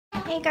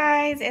Hey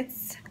guys,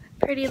 it's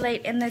pretty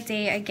late in the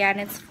day again.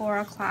 It's 4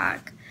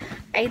 o'clock.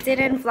 I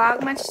didn't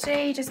vlog much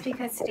today just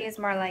because today is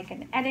more like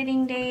an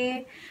editing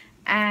day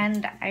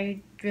and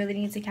I really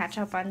need to catch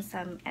up on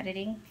some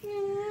editing.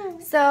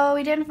 So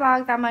we didn't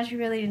vlog that much. We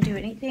really didn't do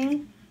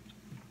anything.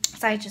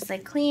 So I just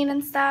like clean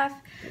and stuff.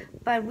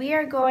 But we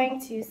are going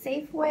to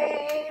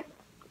Safeway.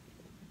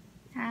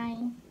 Hi.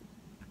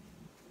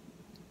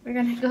 We're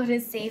gonna go to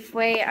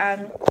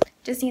Safeway.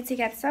 Just need to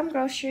get some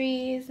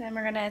groceries and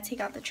we're gonna take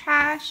out the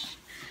trash.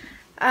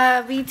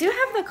 We do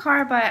have the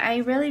car, but I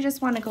really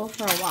just want to go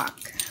for a walk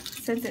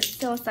since it's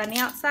still sunny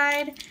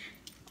outside.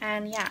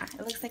 And yeah, it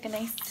looks like a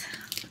nice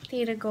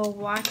day to go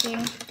walking.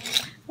 I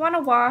want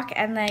to walk,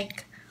 and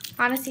like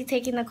honestly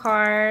taking the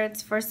car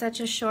for such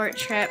a short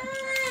trip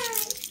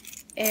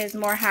is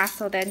more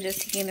hassle than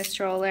just taking the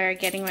stroller,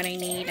 getting what I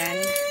need,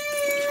 and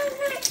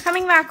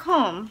coming back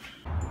home.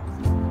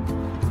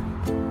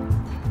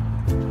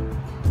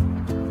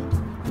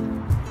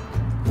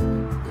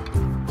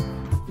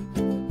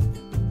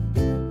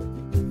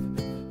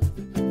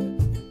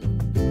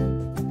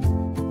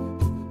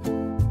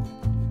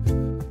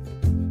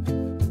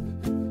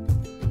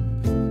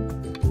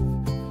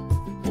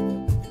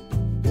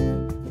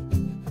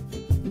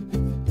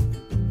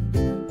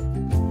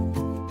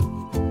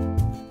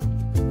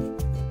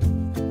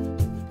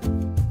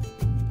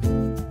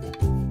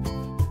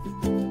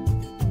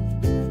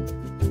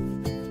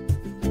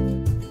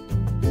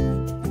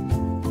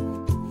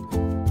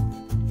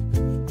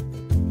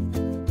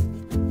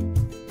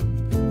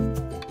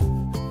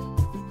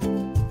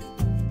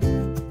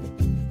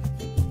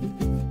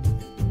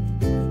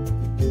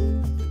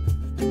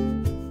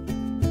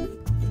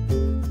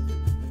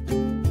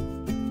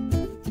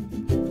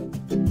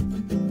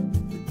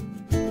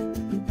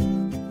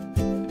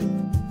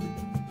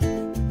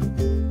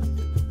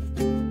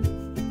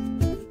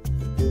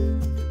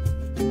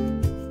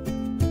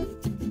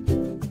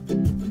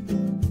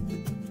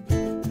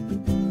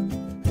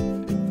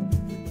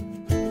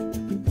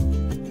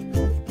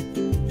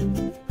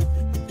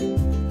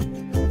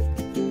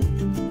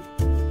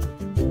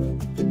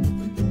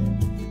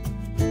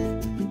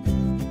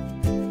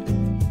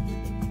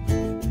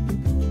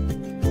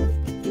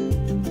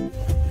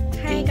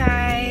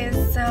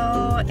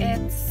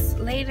 It's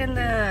late in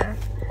the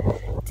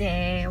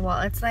day.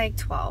 Well, it's like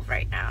 12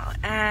 right now,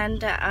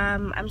 and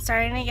I'm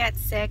starting to get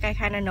sick. I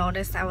kind of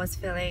noticed I was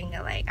feeling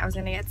like I was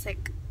gonna get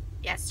sick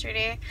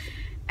yesterday,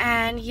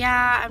 and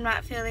yeah, I'm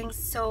not feeling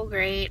so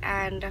great.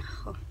 And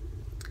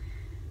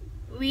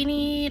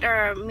me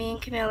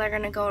and Camille are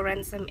gonna go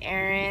run some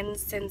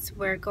errands since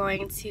we're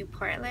going to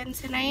Portland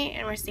tonight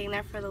and we're staying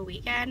there for the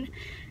weekend,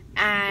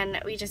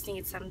 and we just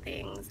need some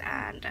things.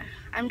 And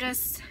I'm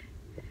just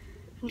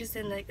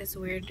in like this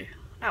weird,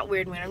 not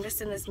weird mood, I'm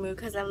just in this mood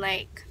because I'm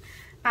like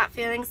not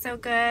feeling so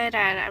good, and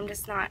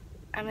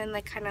I'm in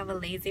like kind of a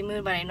lazy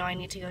mood, but I know I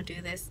need to go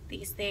do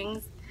these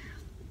things.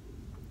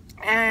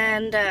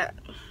 And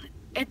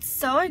it's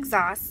so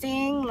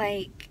exhausting,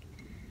 like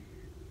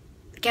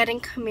getting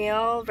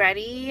Camille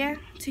ready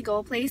to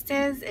go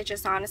places. It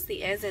just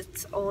honestly is.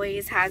 It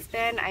always has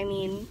been. I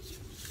mean,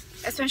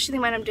 especially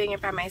when I'm doing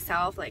it by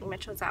myself, like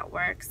Mitchell's at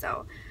work,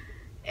 so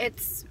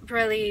it's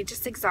really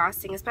just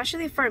exhausting,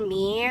 especially for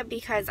me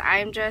because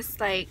I'm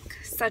just like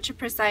such a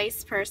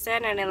precise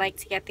person and I like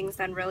to get things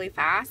done really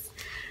fast.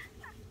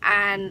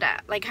 And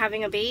like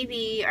having a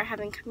baby or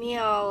having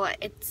Camille,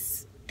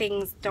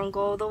 things don't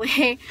go the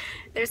way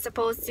they're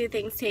supposed to.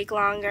 Things take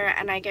longer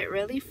and I get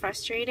really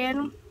frustrated,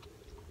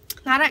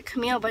 not at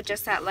Camille but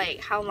just at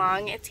like how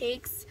long it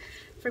takes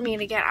for me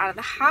to get out of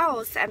the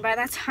house. And by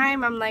that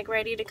time I'm like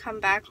ready to come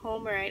back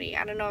home already.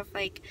 I don't know if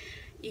like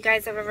you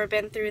guys have ever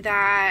been through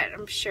that.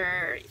 I'm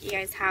sure you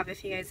guys have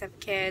if you guys have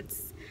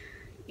kids.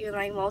 You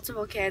like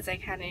multiple kids, I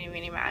can't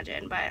even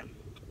imagine. But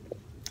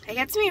it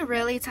gets me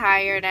really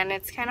tired and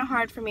it's kind of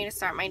hard for me to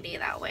start my day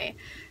that way.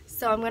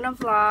 So I'm gonna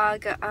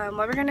vlog.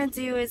 What we're gonna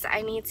do is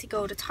I need to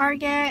go to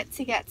Target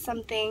to get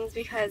some things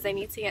because I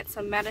need to get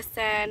some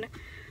medicine.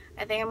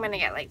 I think I'm gonna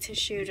get like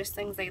tissue, just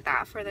things like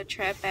that for the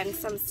trip, and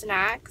some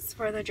snacks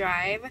for the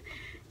drive.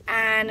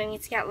 And I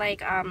need to get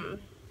like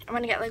I'm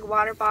gonna get like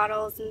water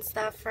bottles and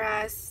stuff for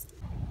us.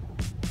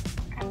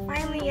 I'm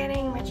finally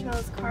getting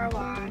Mitchell's car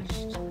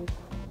washed.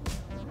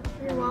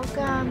 You're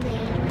welcome, babe.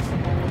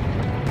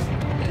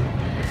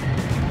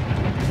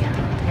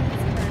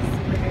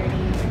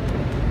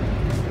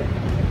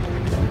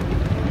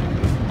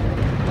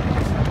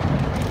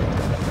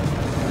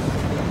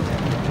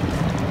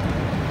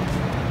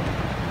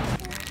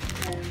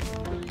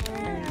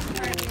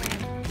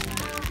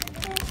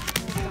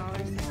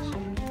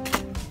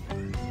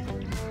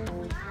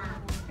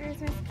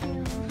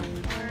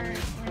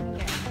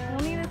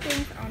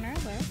 On our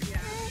list,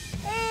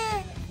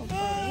 hopefully.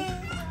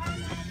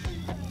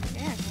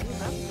 Yeah, she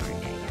loves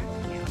Target.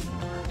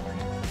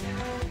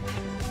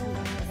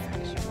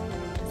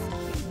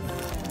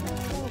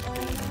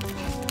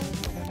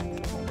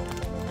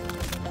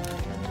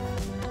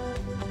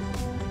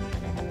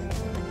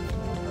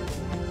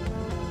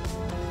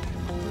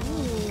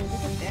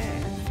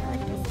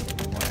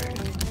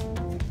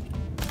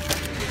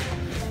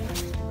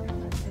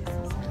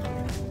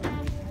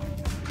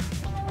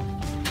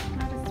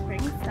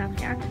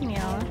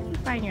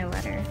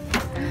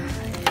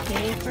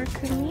 for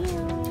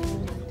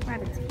Camille.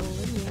 Glad it's blue.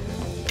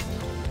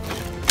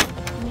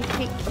 Let me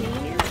pick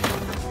these.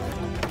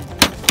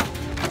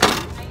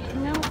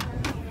 Nope.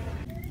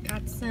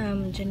 Got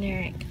some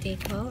generic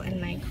Deco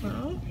and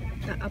Nyquil.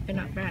 The Up and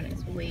Up brand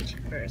is way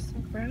cheaper, so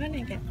we're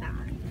gonna get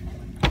that.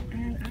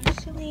 And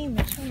actually,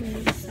 Mitchell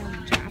needs some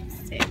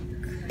chapstick,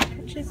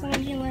 which is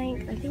one he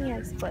likes. I think he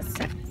has plus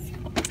steps.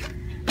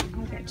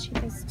 I'll get you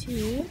this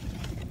too.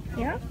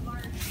 Yeah,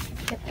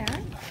 get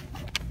that.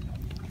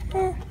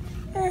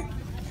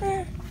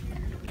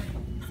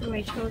 So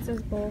I chose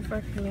this bowl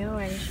for Camille,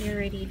 and she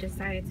already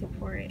decided to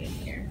pour it in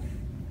here.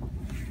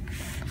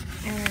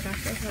 And I got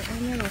her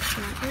own little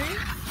strawberry.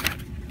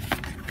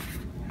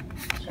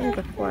 She has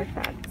a fork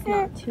that's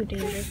not too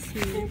dangerous to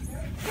use.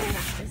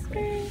 This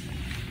way.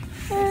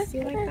 Do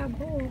you like that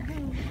bowl?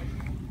 Huh?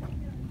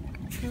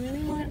 I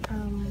really want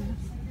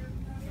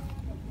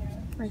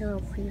like a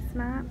little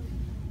placemat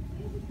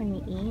when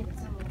you eat.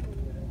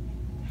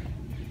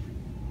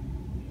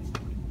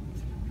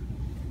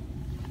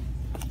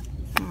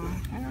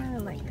 I don't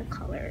really like the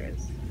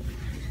colors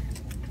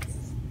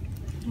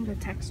and the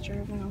texture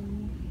of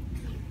them.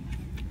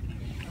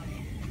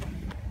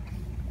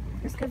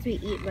 Just because we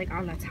eat like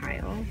on the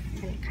tile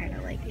and it kind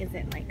of like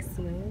isn't like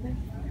smooth.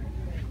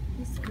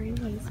 This green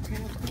one's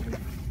kind of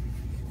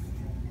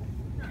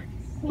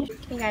cool.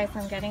 Okay guys,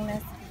 I'm getting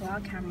this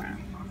vlog camera.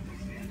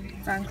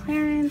 It's on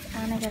clearance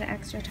and I get an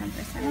extra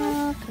 10%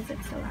 off because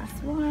it's the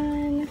last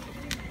one.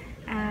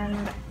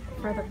 And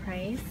for the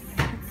price,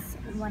 it's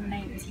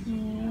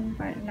 $119,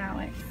 but now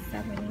it's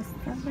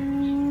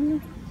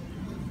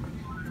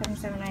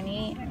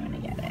 $77.98. I'm gonna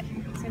get it.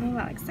 So I think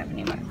about like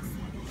 70 bucks.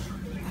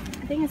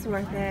 I think it's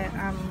worth it.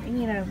 We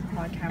need a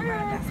vlog camera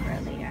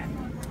desperately, and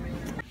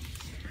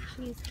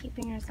she's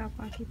keeping herself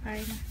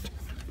occupied.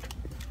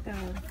 The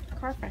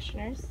car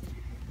fresheners.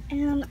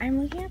 And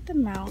I'm looking at the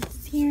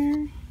mounts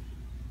here.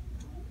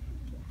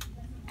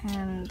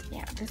 And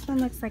yeah, this one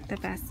looks like the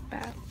best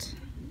bet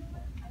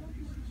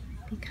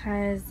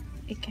because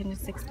it can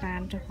just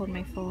expand to hold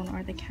my phone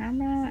or the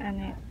camera,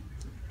 and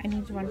I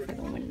need one for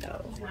the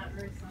window.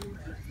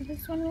 So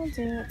this one will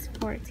do. It's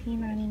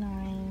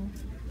 $14.99.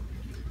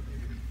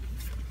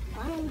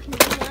 And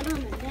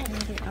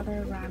the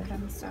other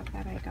random stuff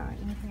that I got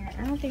in here.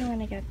 I don't think I'm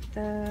gonna get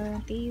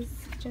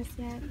these just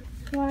yet.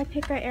 You want to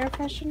pick an air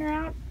freshener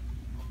out?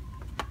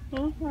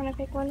 You want to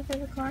pick one for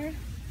the car?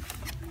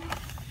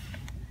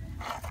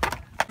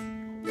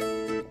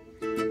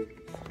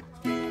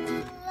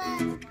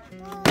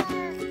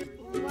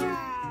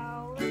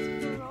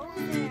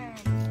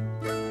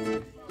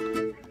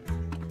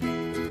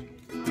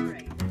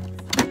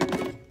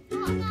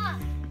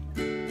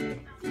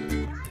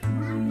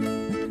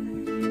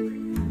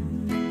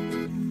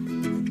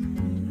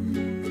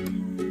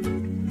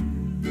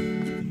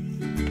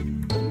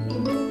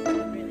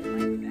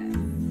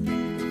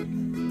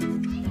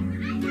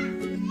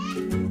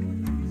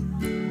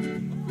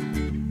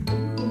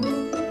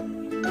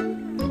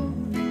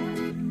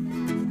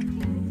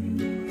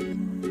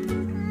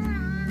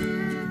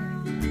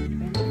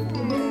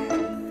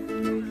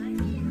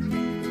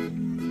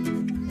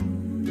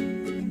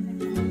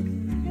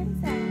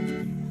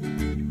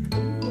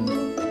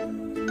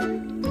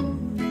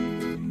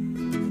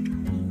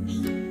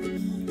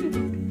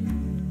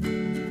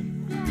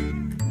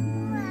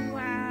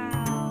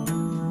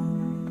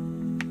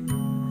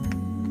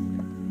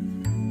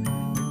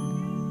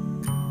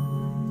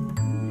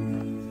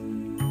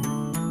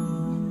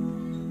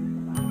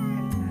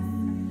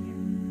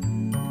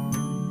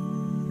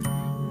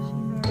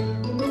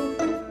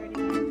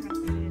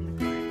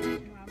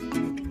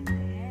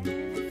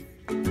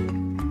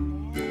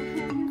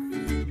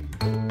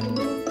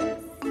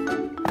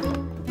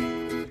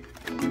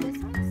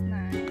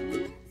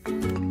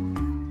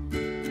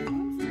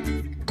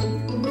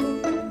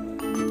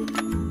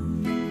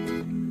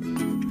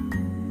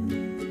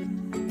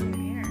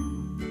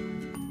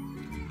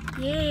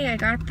 Yay, I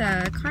got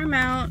the car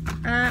mount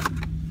up.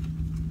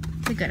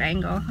 It's a good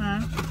angle,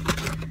 huh?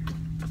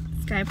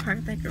 This guy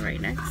parked like right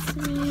next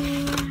to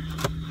me.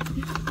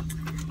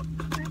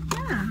 But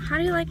yeah, how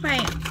do you like my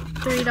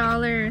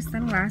 $3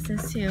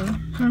 sunglasses too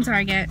from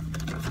Target?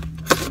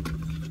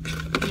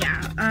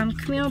 Yeah,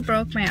 Camille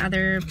broke my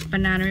other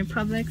Banana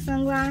Republic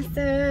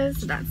sunglasses,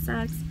 so that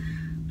sucks.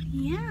 But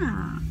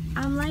yeah,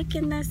 I'm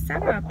liking this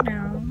setup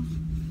now.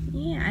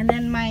 Yeah, and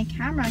then my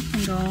camera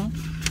can go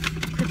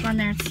clip on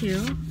there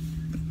too.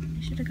 I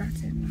should have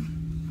gotten.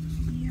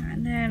 Yeah,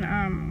 and then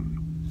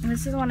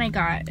this is one I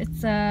got.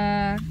 It's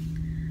a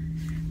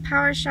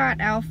PowerShot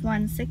ELPH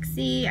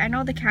 160. I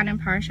know the Canon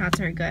PowerShots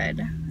are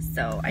good,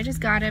 so I just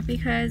got it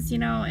because, you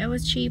know, it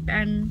was cheap,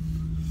 and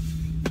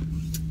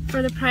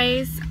for the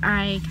price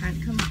I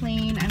can't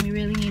complain. And we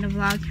really need a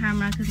vlog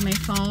camera because my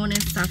phone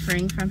is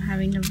suffering from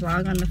having to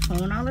vlog on the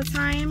phone all the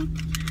time,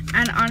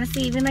 and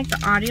honestly even like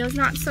the audio is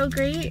not so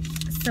great.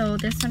 So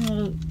this one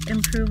will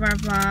improve our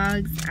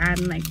vlogs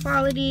and like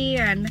quality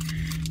and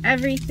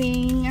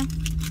everything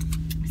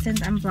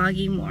since I'm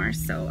vlogging more.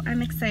 So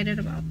I'm excited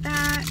about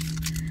that.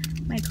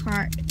 My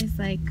car is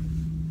like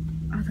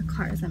Oh, the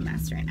car is a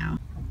mess right now.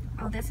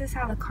 Oh, this is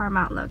how the car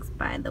mount looks,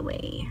 by the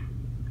way.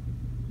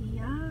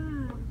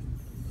 Yes.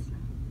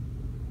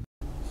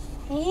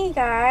 Hey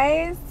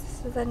guys,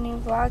 this is a new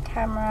vlog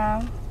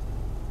camera.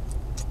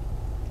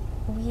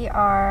 We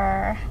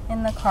are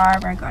in the car.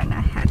 We're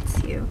gonna head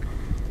to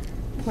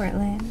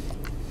Portland,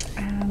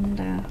 and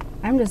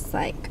I'm just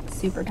like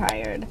super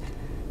tired.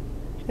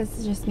 This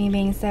is just me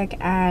being sick,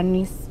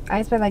 and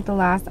I spent like the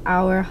last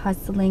hour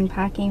hustling,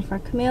 packing for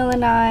Camille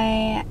and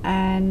I,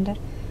 and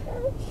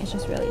it's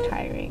just really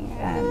tiring.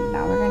 And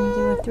now we're gonna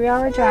do a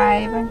 3-hour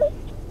drive.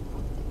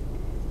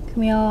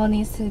 Camille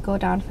needs to go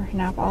down for her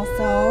nap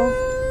also.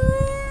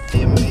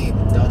 Hey mate,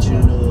 thought you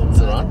knew. Is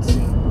it on?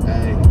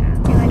 Hey.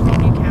 You like my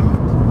new camera?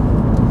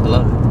 I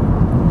love it.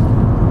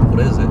 What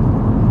is it?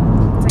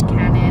 It's a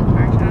Canon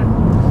Marshall.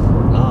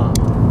 Ah.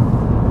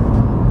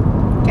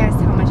 Guess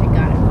how much I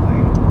got it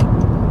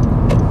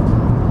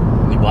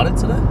You bought it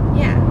today? for?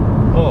 Yeah.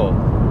 Oh.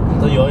 I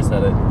thought you always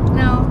had it. No,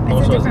 How it's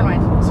much a was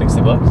different it? one.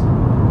 60 bucks? It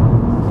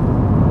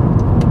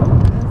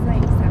was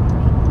like 70.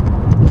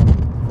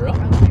 For real?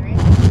 From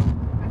Clearance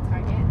at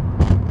Target.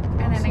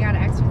 And then I got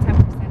an extra 10%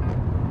 off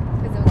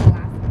because it was the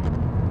last one.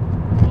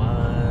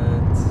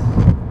 What?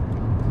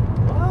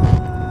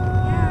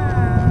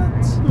 Yeah.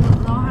 What? I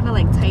don't know how to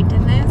like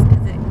tighten this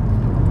because it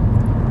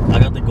I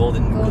got the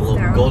golden goes glow,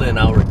 down. golden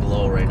hour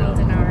glow right now.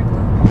 Golden hour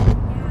glow.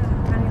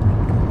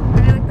 Yeah, I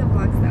like the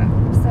vlog stuff.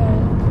 So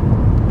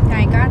yeah,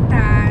 I got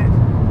that.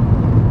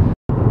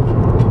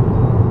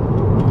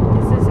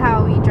 This is how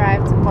we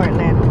drive to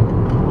Portland.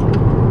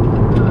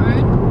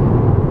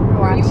 We're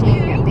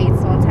watching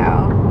Bates Motel.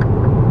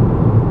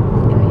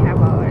 And we have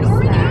all our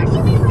snacks.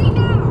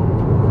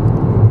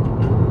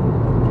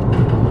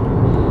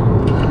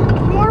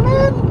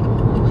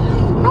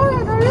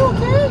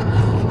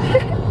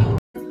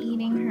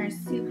 Eating her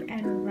soup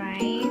and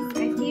rice.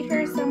 I feed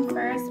her some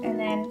first, and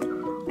then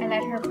I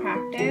let her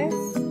practice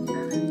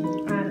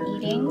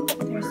eating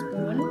with her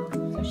spoon.